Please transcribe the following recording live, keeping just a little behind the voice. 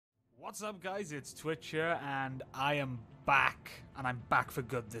What's up, guys? It's Twitch here, and I am back, and I'm back for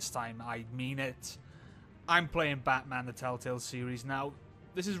good this time. I mean it. I'm playing Batman, the Telltale series. Now,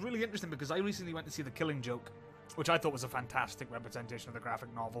 this is really interesting because I recently went to see The Killing Joke, which I thought was a fantastic representation of the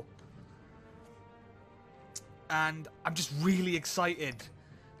graphic novel. And I'm just really excited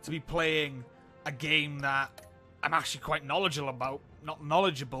to be playing a game that I'm actually quite knowledgeable about. Not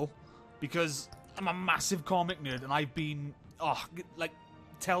knowledgeable, because I'm a massive comic nerd, and I've been...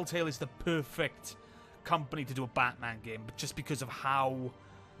 Telltale is the perfect company to do a Batman game, but just because of how...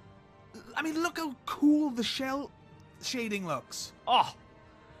 I mean, look how cool the shell shading looks. Oh!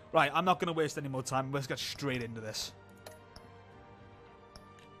 Right, I'm not going to waste any more time. Let's get straight into this.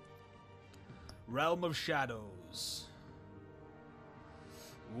 Realm of Shadows.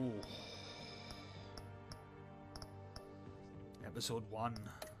 Ooh. Episode 1.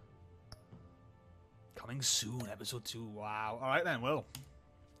 Coming soon, episode 2. Wow. Alright then, well.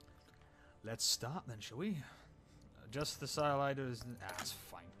 Let's start then, shall we? Adjust the sliders. That's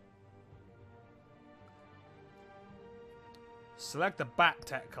fine. Select the bat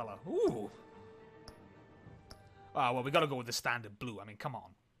tech color. Ooh. Ah, well, we gotta go with the standard blue. I mean, come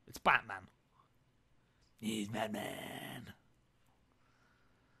on. It's Batman. He's Batman.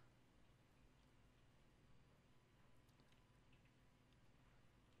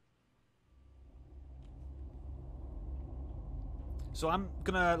 So I'm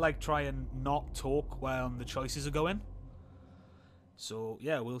gonna try and not talk while the choices are going. So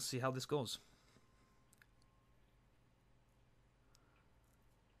yeah, we'll see how this goes.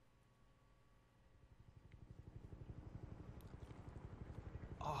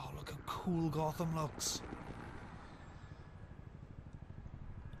 Oh, look how cool Gotham looks.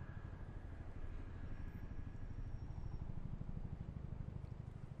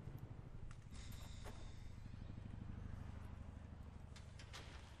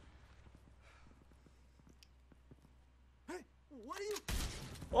 What are you?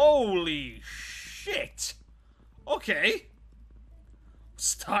 Holy shit! Okay.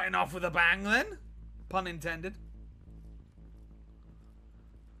 Starting off with a bang then. Pun intended.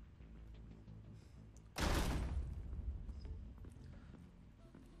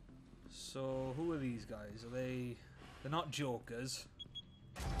 So, who are these guys? Are they... They're not Jokers.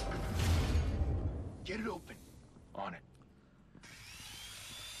 Get it open. On it.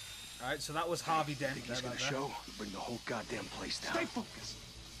 Alright, so that was Harvey Dent. Think he's gonna show? Bring the whole goddamn place down. Stay focused.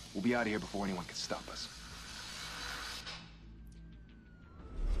 We'll be out of here before anyone can stop us.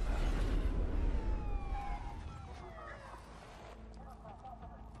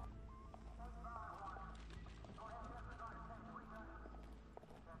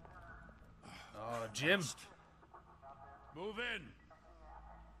 Oh, Jim. Move in.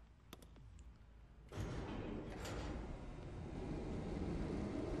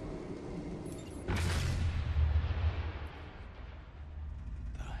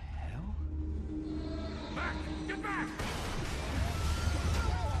 Get back!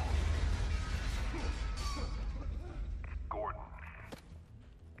 Gordon.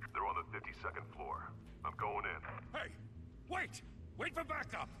 They're on the 52nd floor. I'm going in. Hey! Wait! Wait for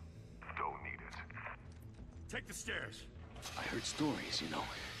backup! Don't need it. Take the stairs. I heard stories, you know.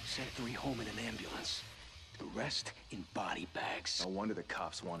 Sent 3 home in an ambulance. The rest in body bags. No wonder the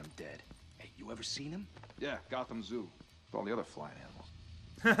cops want him dead. Hey, you ever seen him? Yeah, Gotham Zoo. With all the other flying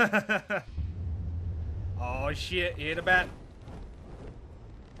animals. Oh shit, you hear the bat?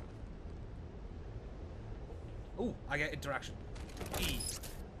 Ooh, I get interaction. E.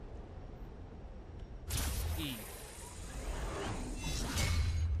 E.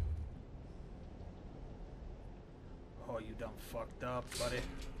 Oh, you done fucked up, buddy.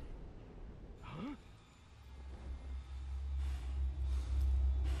 Huh?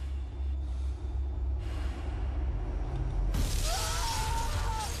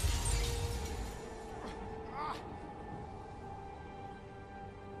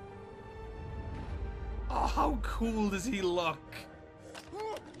 Oh, how cool does he look?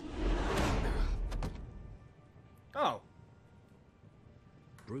 Oh.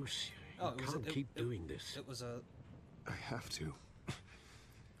 Bruce, Oh, you can't keep doing this. It was a... I have to.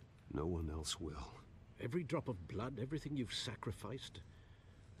 No one else will. Every drop of blood, everything you've sacrificed.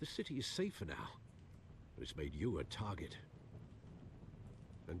 The city is safer now. It's made you a target.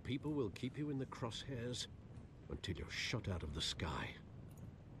 And people will keep you in the crosshairs until you're shot out of the sky.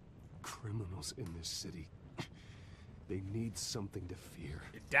 Criminals in this city. They need something to fear.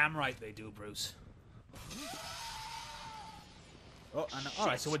 You're damn right they do, Bruce. Oh, and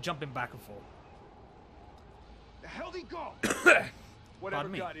alright, so we're jumping back and forth. The hell'd he go? Whatever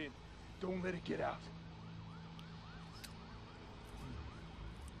got in, don't let it get out.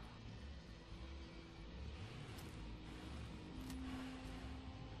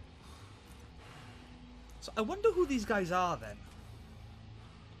 So I wonder who these guys are then.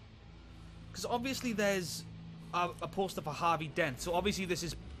 Because obviously there's a poster for Harvey Dent. So obviously this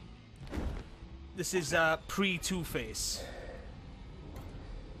is pre-Two-Face.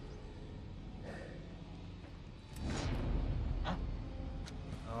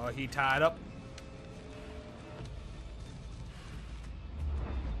 Oh, he tied up.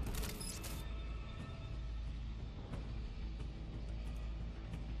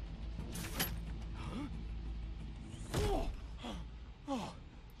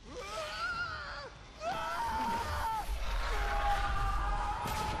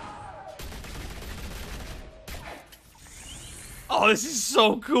 Oh, this is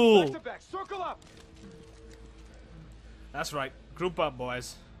so cool. Back, circle up. That's right. Group up,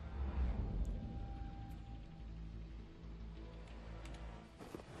 boys.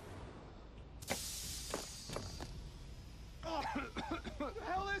 What the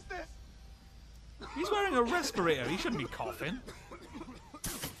hell is this? He's wearing a respirator. He shouldn't be coughing.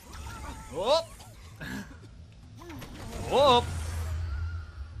 Whoop. Whoop.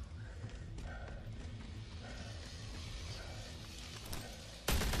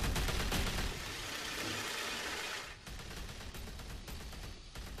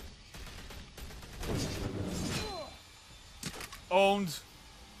 Owned.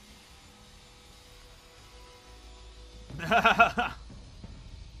 I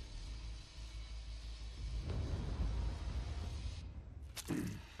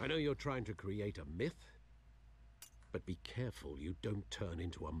know you're trying to create a myth, but be careful you don't turn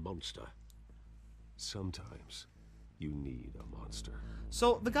into a monster. Sometimes you need a monster.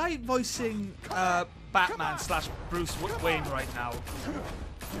 So the guy voicing Batman / Bruce Wayne right now.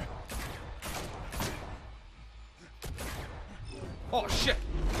 Oh shit!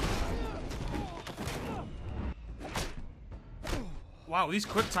 Wow, these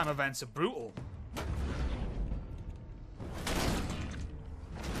QuickTime events are brutal.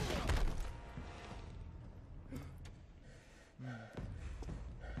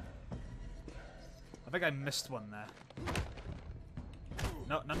 I think I missed one there.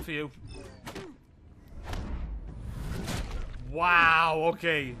 No, none for you. Wow,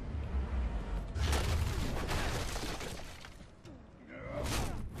 okay.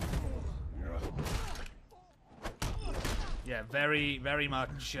 Yeah, very, very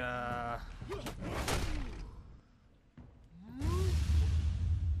much,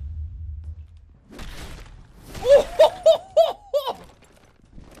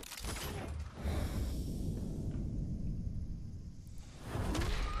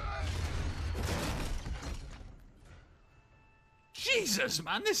 Jesus,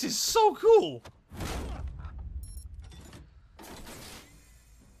 man, this is so cool!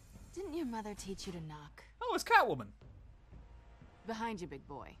 Didn't your mother teach you to knock? Oh, it's Catwoman. Behind you, big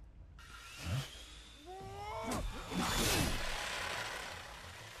boy.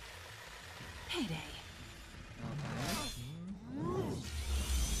 Payday.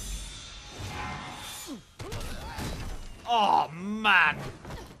 Oh, man!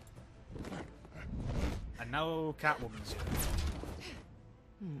 And now Catwoman's here.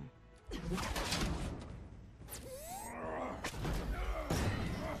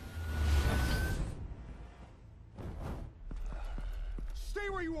 Stay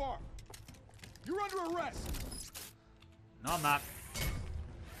where you are. You're under arrest. No, I'm not.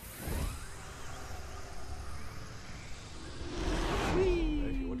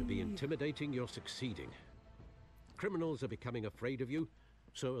 If you want to be intimidating, you're succeeding. Criminals are becoming afraid of you,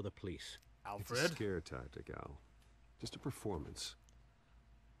 so are the police. It's a Alfred? scare tactic, Al. Just a performance.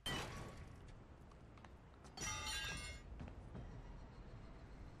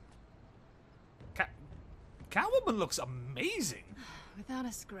 Catwoman looks amazing. Without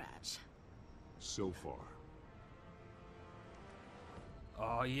a scratch. So far.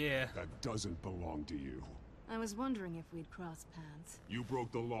 Oh, yeah. That doesn't belong to you. I was wondering if we'd cross paths. You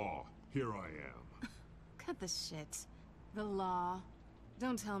broke the law. Here I am. Cut the shit. The law.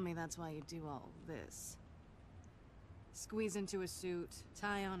 Don't tell me that's why you do all this. Squeeze into a suit,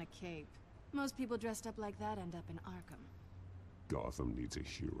 tie on a cape. Most people dressed up like that end up in Arkham. Gotham needs a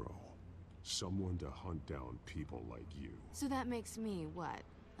hero. Someone to hunt down people like you. So that makes me, what,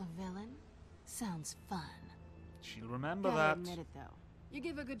 a villain? Sounds fun. She'll remember Gotta that. admit it, though. You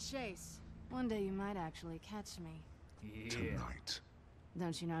give a good chase. One day you might actually catch me. Yeah. Tonight.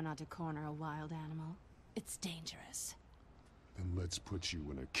 Don't you know not to corner a wild animal? It's dangerous. Then let's put you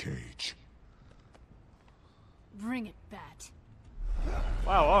in a cage. Bring it, Bat.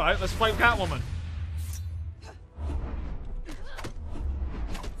 Wow, alright, let's fight Catwoman.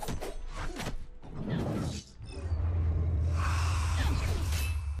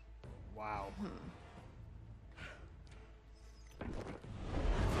 Wow.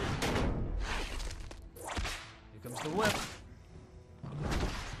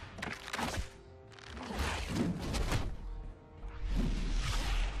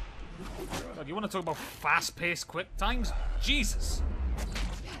 You want to talk about fast-paced quick times? Jesus.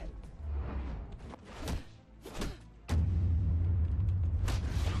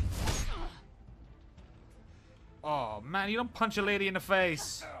 Oh, man, you don't punch a lady in the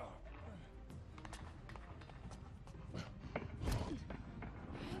face.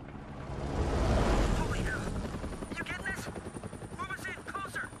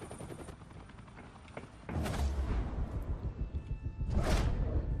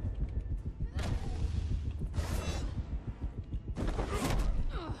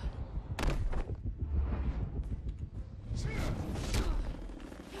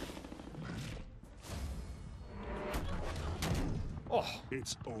 Oh.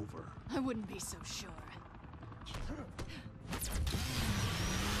 It's over. I wouldn't be so sure.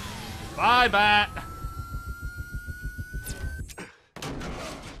 Bye, Bat.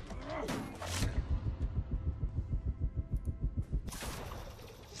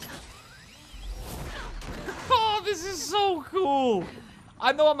 Oh, this is so cool.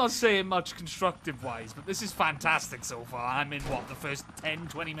 I know I'm not saying much constructive-wise, but this is fantastic so far. I'm in, what, the first 10,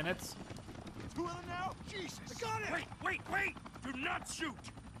 20 minutes? Two of them now? Jesus! I got it! Wait! Do not shoot!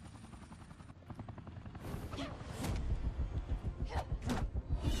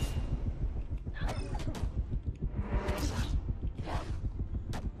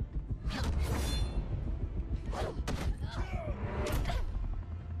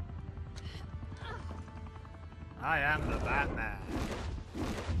 I am the Batman.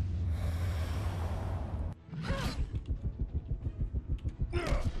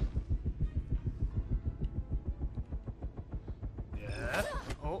 Yeah.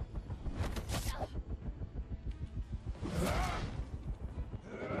 Oh.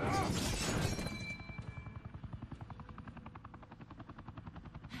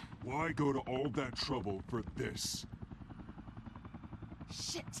 Why go to all that trouble for this?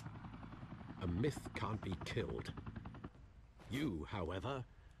 Shit! A myth can't be killed. You, however,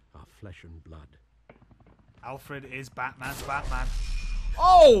 are flesh and blood. Alfred is Batman's Batman.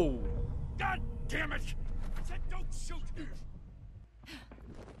 Oh! God damn it! I said don't shoot!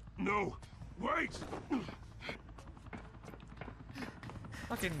 No! Wait!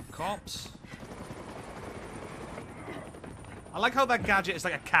 Fucking cops. I like how that gadget is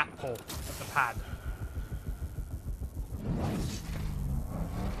like a cat paw at the pad.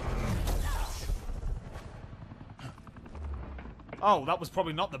 Oh, that was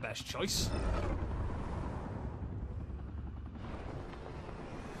probably not the best choice.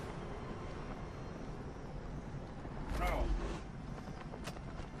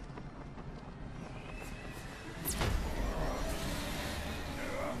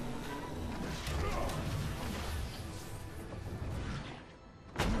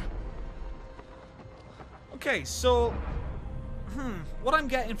 Okay, so... what I'm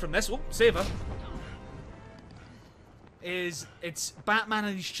getting from this... Oh, save her. Is it's Batman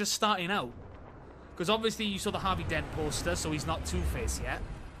and he's just starting out. Because obviously you saw the Harvey Dent poster, so he's not Two-Face yet.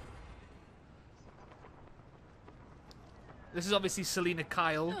 This is obviously Selena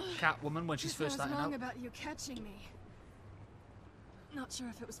Kyle, Catwoman, when she's first starting I was wrong out. about you catching me. Not sure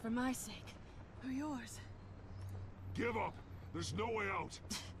if it was for my sake or yours. Give up! There's no way out!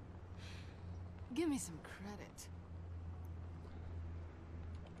 Give me some credit.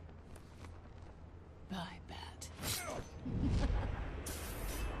 Bye, Bat.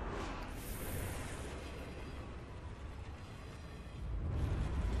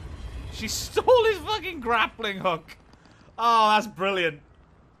 She stole his fucking grappling hook. Oh, that's brilliant.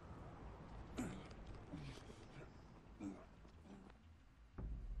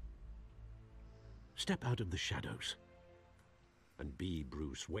 Step out of the shadows and be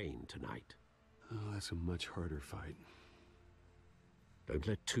Bruce Wayne tonight. Oh, that's a much harder fight. Don't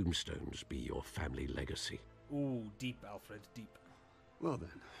let tombstones be your family legacy. Ooh, deep, Alfred, deep. Well then.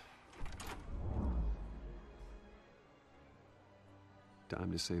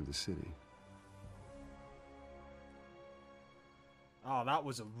 Time to save the city. Oh, that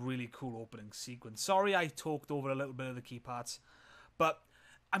was a really cool opening sequence. Sorry I talked over a little bit of the key parts, but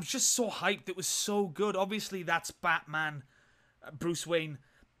I'm just so hyped. It was so good. Obviously, that's Batman, Bruce Wayne.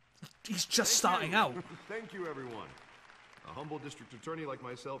 He's just starting out. Thank you, everyone. A humble district attorney like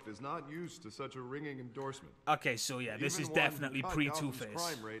myself is not used to such a ringing endorsement. Okay, so yeah, this Even is one definitely who cut pre-Two-Face.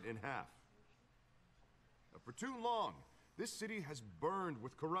 Gotham's crime rate in half. For too long, this city has burned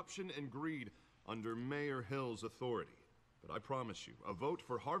with corruption and greed under Mayor Hill's authority. But I promise you, a vote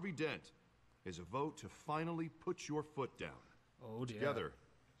for Harvey Dent is a vote to finally put your foot down. Oh dear. Together,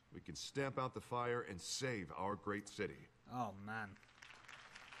 we can stamp out the fire and save our great city. Oh man.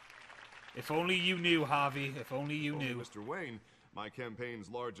 If only you knew, Harvey. If only you knew. Mr. Wayne, my campaign's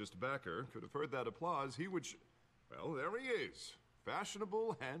largest backer, could have heard that applause, he would well, there he is.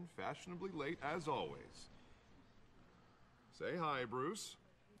 Fashionable and fashionably late as always. Say hi, Bruce.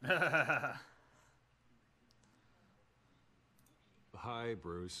 Hi,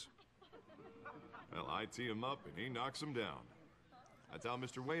 Bruce. Well, I tee him up and he knocks him down. That's how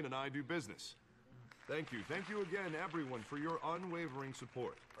Mr. Wayne and I do business. Thank you again, everyone, for your unwavering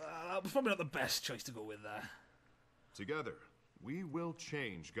support. Probably not the best choice to go with there. Together, we will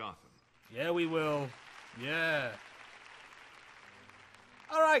change Gotham. Yeah, we will. Yeah.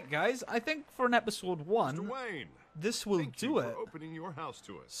 Alright, guys. I think for an episode 1, Mr. Wayne, this will thank do you it. for opening your house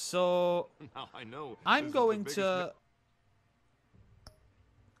to us. So, Now, I know I'm this is going the biggest to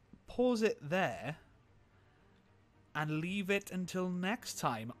pause it there and leave it until next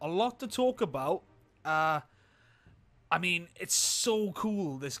time. A lot to talk about. I mean, it's so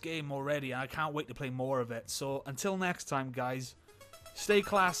cool, this game already, and I can't wait to play more of it. So, until next time, guys, stay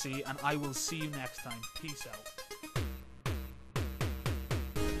classy, and I will see you next time. Peace out.